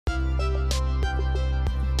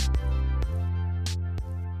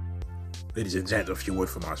Ladies and gents, a few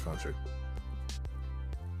words from our sponsor.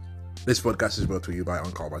 This podcast is brought to you by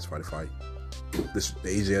Anchor by Spotify. This is the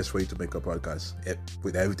easiest way to make a podcast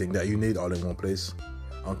with everything that you need all in one place.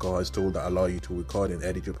 Anchor has tools that allow you to record and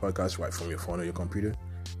edit your podcast right from your phone or your computer.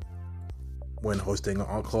 When hosting on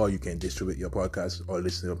Anchor, you can distribute your podcast or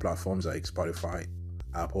listen to platforms like Spotify,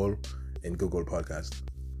 Apple, and Google Podcasts.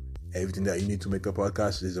 Everything that you need to make a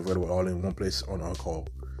podcast is available all in one place on Anchor.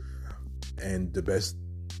 And the best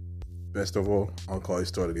of all, Anchor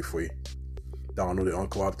is totally free. Download the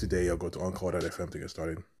Anchor app today or go to Anchor.fm to get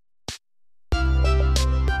started.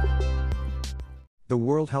 The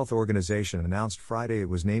World Health Organization announced Friday it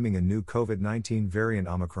was naming a new COVID-19 variant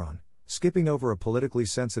Omicron, skipping over a politically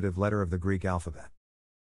sensitive letter of the Greek alphabet.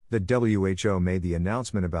 The WHO made the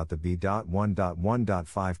announcement about the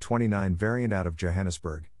B.1.1.529 variant out of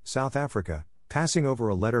Johannesburg, South Africa, passing over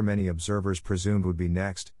a letter many observers presumed would be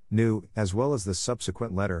next, new, as well as the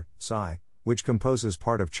subsequent letter, Psi, which composes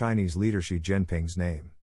part of Chinese leader Xi Jinping's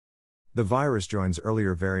name. The virus joins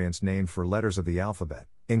earlier variants named for letters of the alphabet,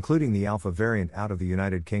 including the Alpha variant out of the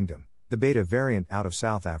United Kingdom, the Beta variant out of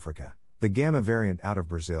South Africa, the Gamma variant out of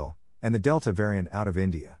Brazil, and the Delta variant out of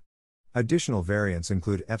India. Additional variants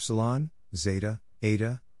include Epsilon, Zeta,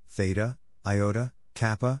 Eta, Theta, Iota,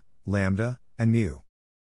 Kappa, Lambda, and Mu.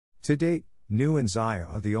 To date, Nu and Xi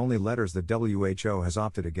are the only letters the WHO has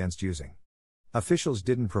opted against using. Officials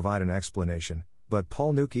didn't provide an explanation, but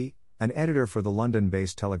Paul Nuki, an editor for the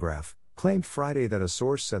London-based Telegraph, claimed Friday that a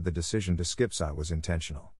source said the decision to skip Xi was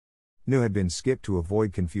intentional. Nu had been skipped to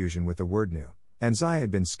avoid confusion with the word new, and Xi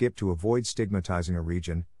had been skipped to avoid stigmatizing a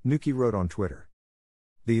region, Nuki wrote on Twitter.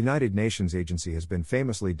 The United Nations agency has been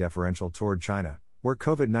famously deferential toward China, where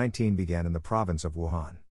COVID-19 began in the province of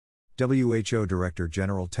Wuhan. WHO Director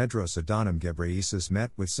General Tedros Adhanom Ghebreyesus met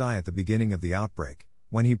with Xi at the beginning of the outbreak,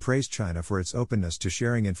 when he praised China for its openness to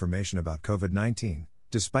sharing information about COVID-19,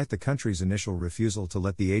 despite the country's initial refusal to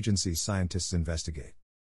let the agency's scientists investigate.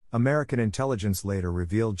 American intelligence later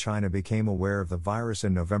revealed China became aware of the virus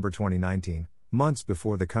in November 2019, months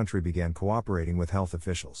before the country began cooperating with health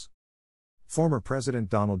officials. Former President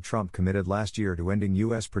Donald Trump committed last year to ending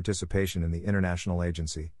U.S. participation in the international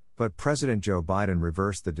agency, but President Joe Biden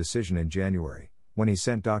reversed the decision in January, when he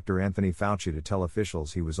sent Dr. Anthony Fauci to tell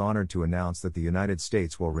officials he was honored to announce that the United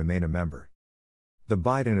States will remain a member. The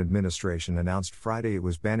Biden administration announced Friday it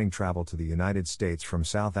was banning travel to the United States from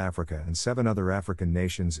South Africa and 7 other African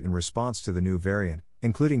nations in response to the new variant,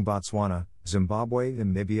 including Botswana, Zimbabwe,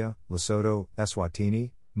 Namibia, Lesotho,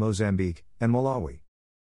 Eswatini, Mozambique, and Malawi.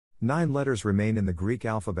 9 letters remain in the Greek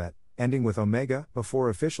alphabet, ending with omega, before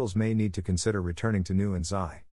officials may need to consider returning to Nu and Xi.